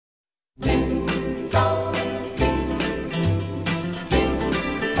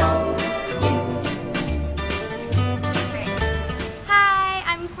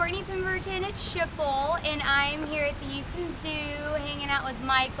Houston Zoo, hanging out with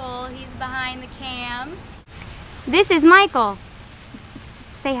Michael. He's behind the cam. This is Michael.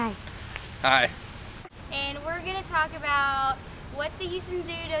 Say hi. Hi. And we're going to talk about what the Houston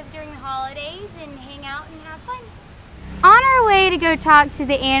Zoo does during the holidays and hang out and have fun. On our way to go talk to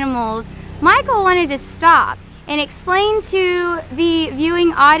the animals, Michael wanted to stop and explain to the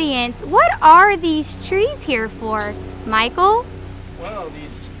viewing audience, what are these trees here for? Michael? Well,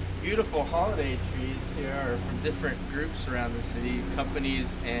 these beautiful holiday trees here are from different groups around the city,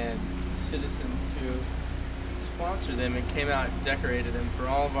 companies and citizens who sponsor them and came out and decorated them for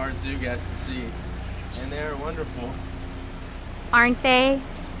all of our zoo guests to see. And they are wonderful. Aren't they?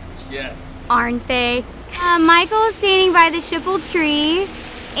 Yes. Aren't they? Michael is standing by the Schipple tree,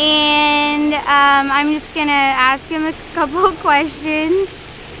 and I'm just gonna ask him a couple of questions.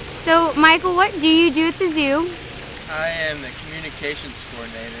 So, Michael, what do you do at the zoo? I am the communications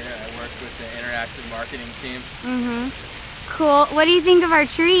coordinator. I work with the interactive marketing team. Cool. What do you think of our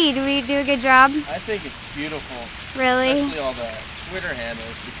tree? Do we do a good job? I think it's beautiful. Really? Especially all the Twitter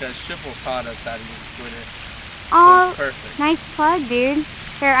handles, because Schipple taught us how to use Twitter. Oh, so it's perfect. Nice plug, dude.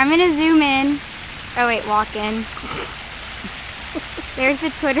 Here, I'm gonna zoom in. Oh wait, walk in. There's the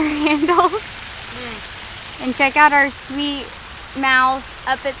Twitter handle. And check out our sweet mouse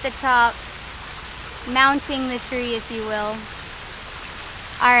up at the top, mounting the tree, if you will.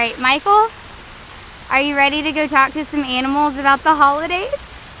 All right, Michael, are you ready to go talk to some animals about the holidays?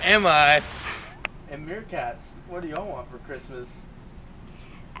 Am I? And meerkats, what do y'all want for Christmas?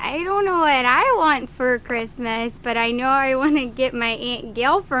 I don't know what I want for Christmas, but I know I want to get my Aunt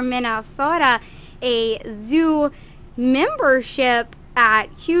Gail from Minnesota a zoo membership at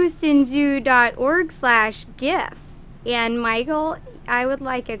houstonzoo.org/gifts. And Michael, I would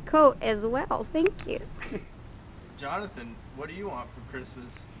like a coat as well. Thank you. Jonathan, what do you want for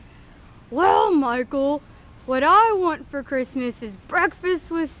Christmas? Well, Michael, what I want for Christmas is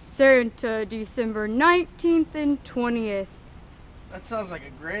breakfast with Santa, December 19th and 20th. That sounds like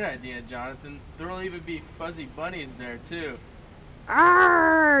a great idea, Jonathan. There will even be fuzzy bunnies there, too.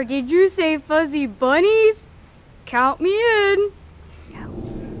 Arr! Did you say fuzzy bunnies? Count me in.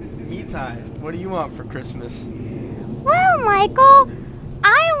 Mitai, what do you want for Christmas? Well, Michael,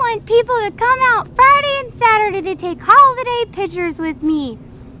 I want people to come out Friday and Saturday to take holiday pictures with me.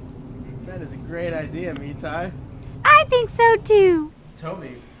 That is a great idea, Mitai. I think so, too.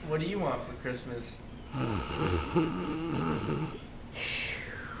 Toby, what do you want for Christmas?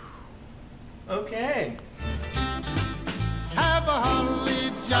 Okay. Have a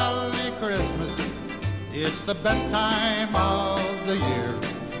holly jolly Christmas. It's the best time of the year.